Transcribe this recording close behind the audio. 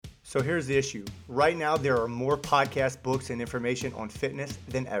So here's the issue. Right now, there are more podcasts, books, and information on fitness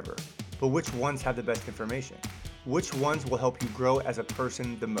than ever. But which ones have the best information? Which ones will help you grow as a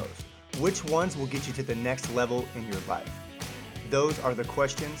person the most? Which ones will get you to the next level in your life? Those are the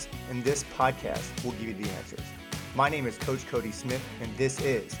questions, and this podcast will give you the answers. My name is Coach Cody Smith, and this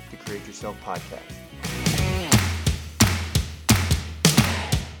is the Create Yourself Podcast.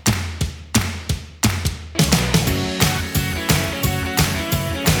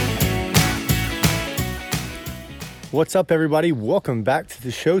 What's up, everybody? Welcome back to the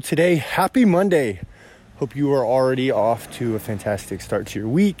show today. Happy Monday. Hope you are already off to a fantastic start to your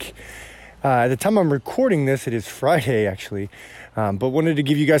week. At the time I'm recording this, it is Friday, actually. But wanted to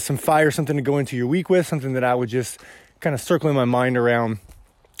give you guys some fire, something to go into your week with, something that I would just kind of circle in my mind around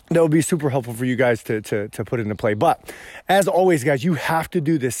that would be super helpful for you guys to put into play. But as always, guys, you have to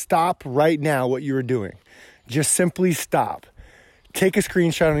do this. Stop right now what you are doing. Just simply stop. Take a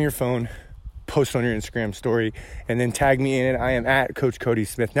screenshot on your phone, post on your Instagram story, and then tag me in it. I am at Coach Cody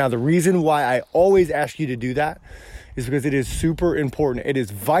Smith. Now, the reason why I always ask you to do that is because it is super important. It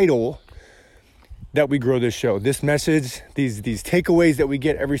is vital that we grow this show. This message, these takeaways that we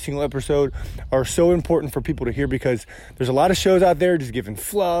get every single episode are so important for people to hear, because there's a lot of shows out there just giving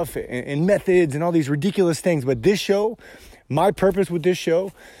fluff and methods and all these ridiculous things. But this show, my purpose with this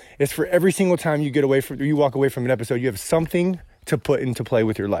show is for every single time you walk away from an episode, you have something to put into play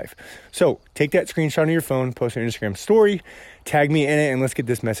with your life. So take that screenshot on your phone, post on your Instagram story, tag me in it, and let's get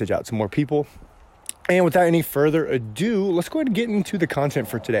this message out to more people. And without any further ado, let's go ahead and get into the content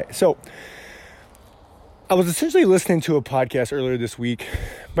for today. So I was essentially listening to a podcast earlier this week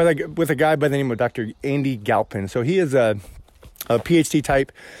with a guy by the name of Dr. Andy Galpin. So he is a PhD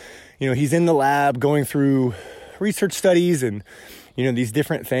type. You know, he's in the lab going through research studies and these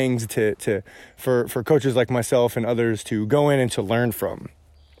different things for coaches like myself and others to go in and to learn from.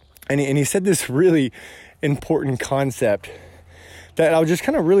 And he said this really important concept that I was just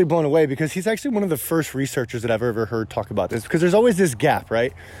kind of really blown away, because he's actually one of the first researchers that I've ever heard talk about this, because there's always this gap,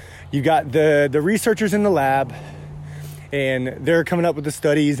 right? You got the researchers in the lab, and they're coming up with the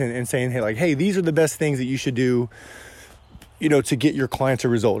studies and saying, hey, these are the best things that you should do, to get your clients a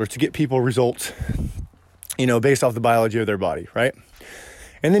result, or to get people results, based off the biology of their body, right?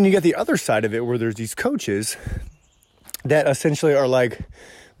 And then you get the other side of it, where there's these coaches that essentially are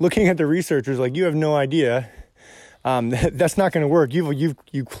looking at the researchers like, you have no idea. That's not going to work.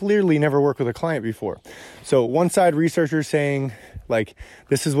 You clearly never worked with a client before. So one side, researchers saying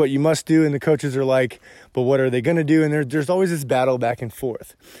this is what you must do, and the coaches are like, but what are they going to do? And there's always this battle back and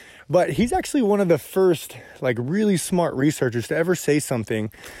forth. But he's actually one of the first really smart researchers to ever say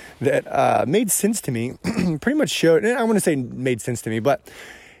something that made sense to me. Pretty much showed, and I want to say made sense to me, but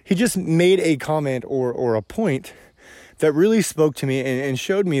he just made a comment or a point that really spoke to me and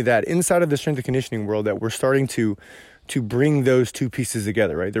showed me that inside of the strength and conditioning world, that we're starting to bring those two pieces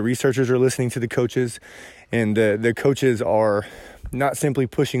together, right? The researchers are listening to the coaches, and the coaches are not simply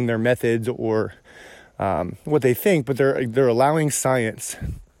pushing their methods or what they think, but they're allowing science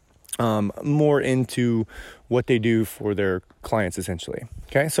more into what they do for their clients, essentially.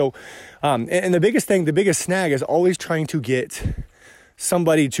 Okay, so and the biggest snag is always trying to get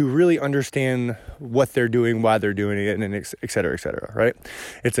somebody to really understand what they're doing, why they're doing it, and et cetera, right?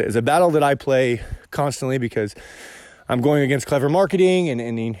 It's a battle that I play constantly, because I'm going against clever marketing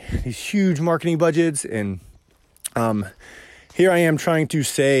and these huge marketing budgets, and here I am trying to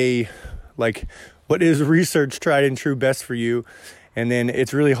say what is research tried and true best for you. And then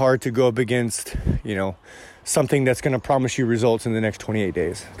it's really hard to go up against, something that's going to promise you results in the next 28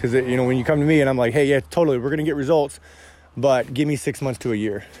 days. Because, when you come to me and I'm like, hey, yeah, totally, we're going to get results, but give me 6 months to a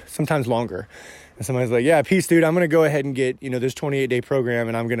year, sometimes longer. And somebody's like, yeah, peace, dude, I'm going to go ahead and get, this 28-day program,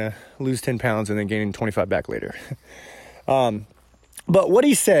 and I'm going to lose 10 pounds and then gain 25 back later. But what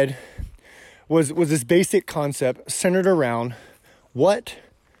he said was this basic concept centered around what,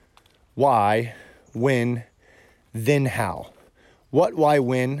 why, when, then how. What, why,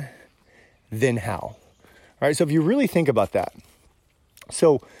 when, then how. All right, so if you really think about that,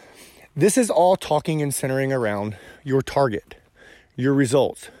 so this is all talking and centering around your target, your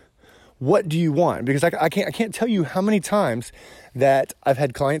results. What do you want? Because I can't tell you how many times that I've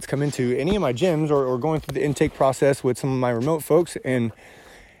had clients come into any of my gyms or going through the intake process with some of my remote folks, and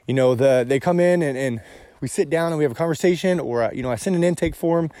they come in and we sit down and we have a conversation, or I send an intake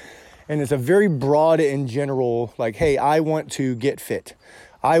form. And it's a very broad and general, hey, I want to get fit.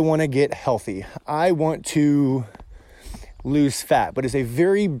 I want to get healthy. I want to lose fat. But it's a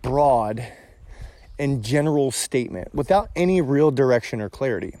very broad and general statement without any real direction or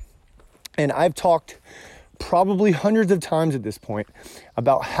clarity. And I've talked probably hundreds of times at this point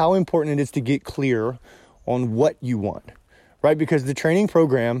about how important it is to get clear on what you want, right? Because the training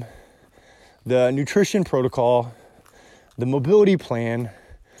program, the nutrition protocol, the mobility plan,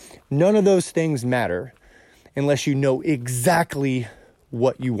 none of those things matter unless you know exactly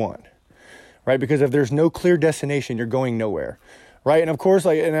what you want, right? Because if there's no clear destination, you're going nowhere, right? And of course,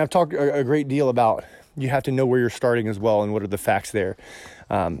 and I've talked a great deal about you have to know where you're starting as well and what are the facts there.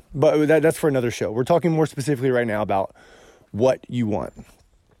 But that's for another show. We're talking more specifically right now about what you want.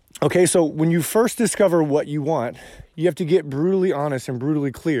 Okay, so when you first discover what you want, you have to get brutally honest and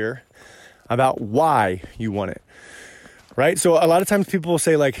brutally clear about why you want it, right? So a lot of times people will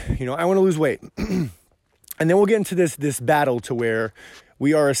say like, I want to lose weight. And then we'll get into this battle to where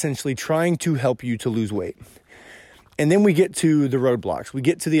we are essentially trying to help you to lose weight. And then we get to the roadblocks. We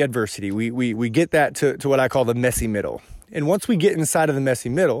get to the adversity. We get that to what I call the messy middle. And once we get inside of the messy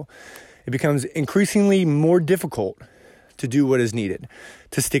middle, it becomes increasingly more difficult to do what is needed,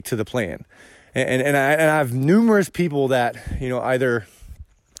 to stick to the plan. And I have numerous people that, either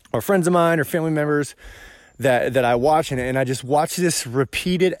are friends of mine or family members that I watch, and I just watch this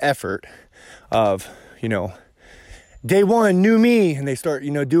repeated effort of, day one, new me, and they start,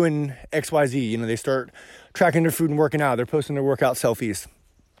 doing XYZ, they start tracking their food and working out. They're posting their workout selfies,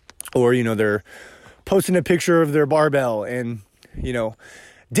 or, they're posting a picture of their barbell and,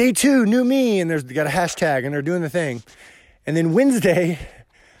 day two, new me, and they got a hashtag and they're doing the thing. And then Wednesday,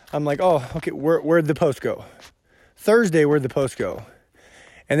 I'm like, oh, okay, where'd the post go? Thursday, where'd the post go?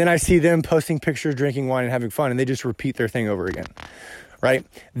 And then I see them posting pictures, drinking wine and having fun, and they just repeat their thing over again, right?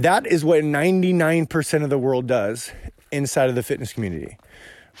 That is what 99% of the world does inside of the fitness community,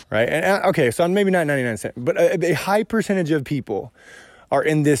 right? And okay, so maybe not 99%, but a high percentage of people are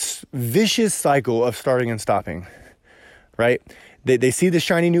in this vicious cycle of starting and stopping, right? They see the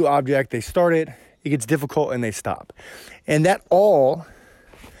shiny new object, they start it, it gets difficult, and they stop. And that all,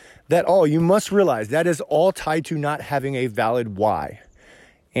 you must realize, that is all tied to not having a valid why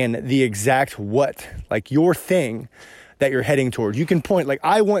and the exact what, like your thing that you're heading towards. You can point, like,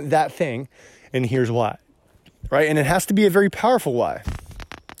 I want that thing, and here's why, right? And it has to be a very powerful why.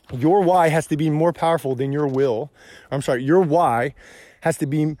 Your why has to be more powerful than your will. Your why has to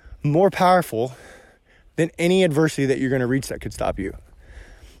be more powerful than any adversity that you're going to reach that could stop you.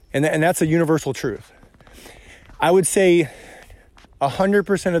 And that's a universal truth. I would say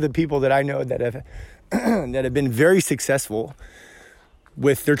 100% of the people that I know that have that have been very successful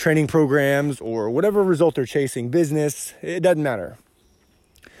with their training programs or whatever result they're chasing, business, it doesn't matter.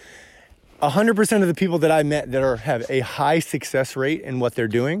 100% of the people that I met that have a high success rate in what they're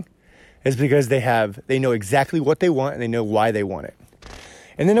doing is because they know exactly what they want and they know why they want it.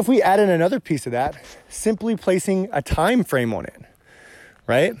 And then if we add in another piece of that, simply placing a time frame on it,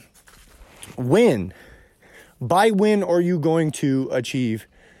 right? By when are you going to achieve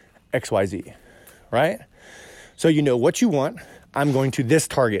XYZ, right? So you know what you want. I'm going to this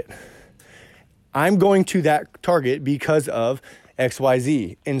target. I'm going to that target because of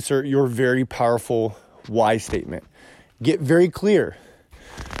XYZ. Insert your very powerful why statement. Get very clear.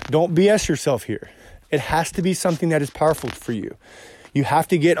 Don't BS yourself here. It has to be something that is powerful for you. You have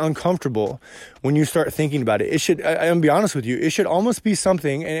to get uncomfortable when you start thinking about it. I'm gonna be honest with you, it should almost be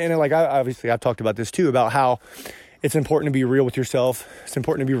something, and like I've talked about this too, about how it's important to be real with yourself. It's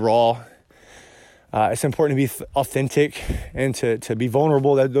important to be raw. It's important to be authentic and to be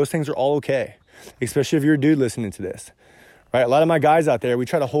vulnerable. Those things are all okay, especially if you're a dude listening to this, right? A lot of my guys out there, we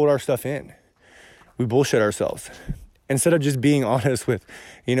try to hold our stuff in. We bullshit ourselves instead of just being honest with,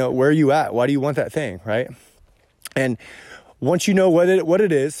 where are you at? Why do you want that thing, right? And once you know what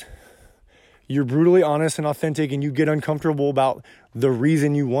it is, you're brutally honest and authentic, and you get uncomfortable about the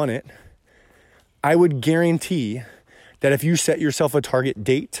reason you want it, I would guarantee that if you set yourself a target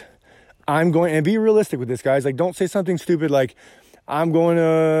date, and be realistic with this, guys. Like, don't say something stupid like, I'm going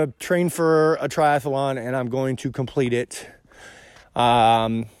to train for a triathlon and I'm going to complete it.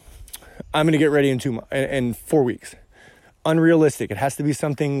 I'm going to get ready in 4 weeks. Unrealistic. It has to be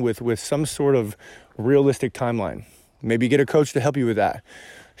something with some sort of realistic timeline. Maybe get a coach to help you with that.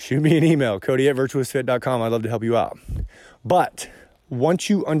 Shoot me an email, cody@virtuousfit.com. I'd love to help you out. But once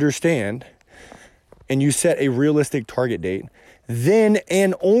you understand and you set a realistic target date, then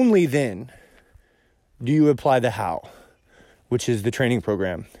and only then do you apply the how, which is the training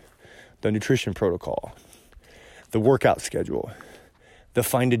program, the nutrition protocol, the workout schedule, the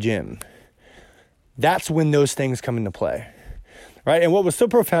find a gym. That's when those things come into play, right? And what was so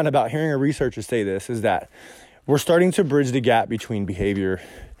profound about hearing a researcher say this is that we're starting to bridge the gap between behavior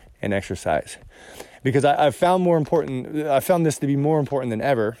and exercise. Because I found this to be more important than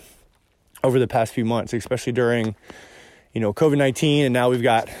ever over the past few months, especially during, COVID-19, and now we've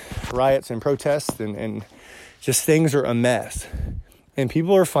got riots and protests and just things are a mess. And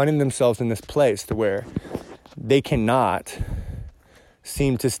people are finding themselves in this place to where they cannot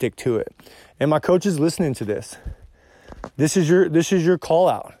seem to stick to it. And my coach is listening to this. This is your call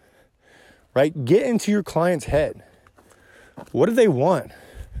out, right? Get into your client's head. What do they want?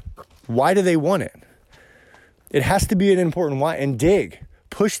 Why do they want it? It has to be an important why. And dig,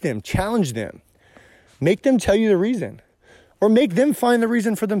 push them, challenge them, make them tell you the reason, or make them find the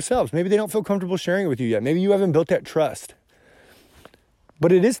reason for themselves. Maybe they don't feel comfortable sharing it with you yet. Maybe you haven't built that trust.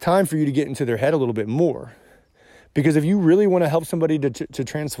 But it is time for you to get into their head a little bit more. Because if you really want to help somebody to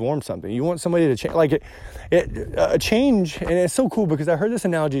transform something, you want somebody to change, a change, and it's so cool because I heard this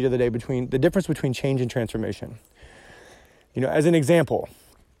analogy the other day between the difference between change and transformation. As an example,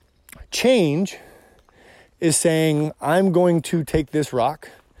 change is saying, I'm going to take this rock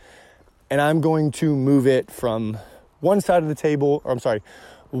and I'm going to move it from one side of the table,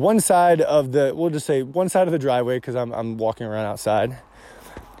 one side of the driveway, because I'm walking around outside.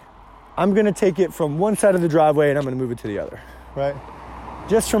 I'm going to take it from one side of the driveway and I'm going to move it to the other, right?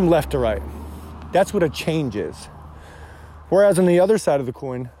 Just from left to right. That's what a change is. Whereas on the other side of the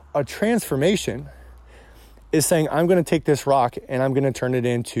coin, a transformation is saying, I'm going to take this rock and I'm going to turn it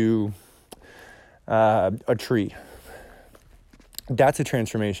into a tree. That's a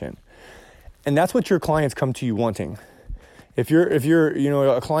transformation. And that's what your clients come to you wanting. If you're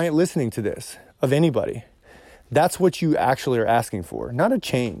a client listening to this, of anybody, that's what you actually are asking for, not a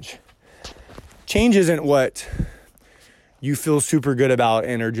change. Change isn't what you feel super good about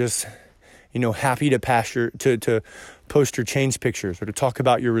and are just, happy to post your change pictures or to talk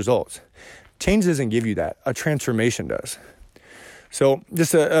about your results. Change doesn't give you that. A transformation does. So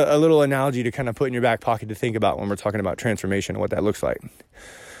just a little analogy to kind of put in your back pocket to think about when we're talking about transformation and what that looks like.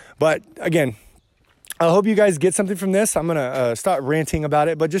 But again, I hope you guys get something from this. I'm going to start ranting about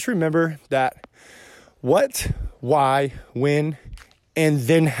it, but just remember that what, why, when, and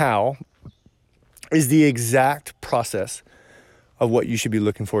then how is the exact process of what you should be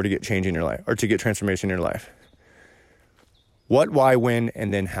looking for to get change in your life or to get transformation in your life. What, why, when,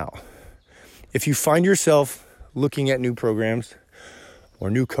 and then how. If you find yourself looking at new programs or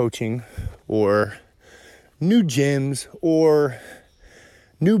new coaching or new gyms or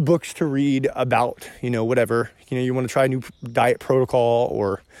new books to read about, whatever, you want to try a new diet protocol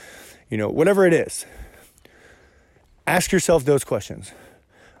or, whatever it is, ask yourself those questions.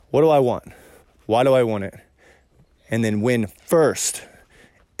 What do I want? Why do I want it? And then when first,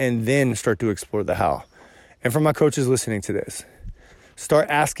 and then start to explore the how. And for my coaches listening to this, start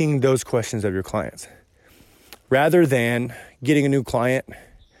asking those questions of your clients rather than getting a new client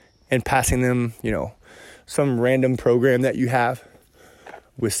and passing them, some random program that you have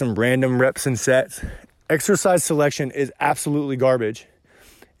with some random reps and sets. Exercise selection is absolutely garbage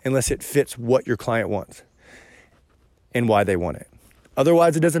unless it fits what your client wants and why they want it.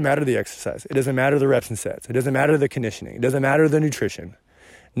 Otherwise, it doesn't matter the exercise. It doesn't matter the reps and sets. It doesn't matter the conditioning. It doesn't matter the nutrition.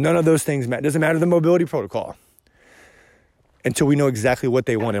 None of those things matter. It doesn't matter the mobility protocol until we know exactly what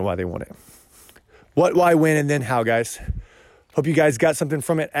they want and why they want it. What, why, when, and then how, guys. Hope you guys got something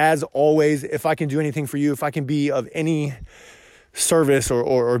from it. As always, if I can do anything for you, if I can be of any service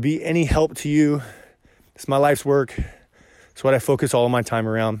or be any help to you, it's my life's work. It's what I focus all of my time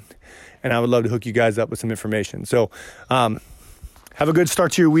around. And I would love to hook you guys up with some information. So have a good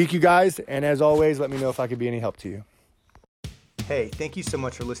start to your week, you guys. And as always, let me know if I could be any help to you. Hey, thank you so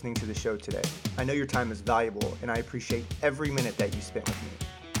much for listening to the show today. I know your time is valuable, and I appreciate every minute that you spent with me.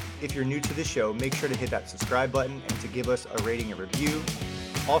 If you're new to the show, make sure to hit that subscribe button and to give us a rating and review.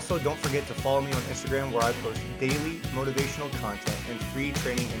 Also, don't forget to follow me on Instagram where I post daily motivational content and free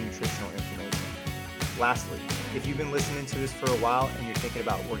training and nutritional information. Lastly, if you've been listening to this for a while and you're thinking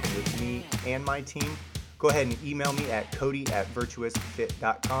about working with me and my team, go ahead and email me at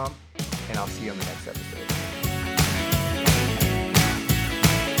cody@virtuousfit.com, and I'll see you on the next episode.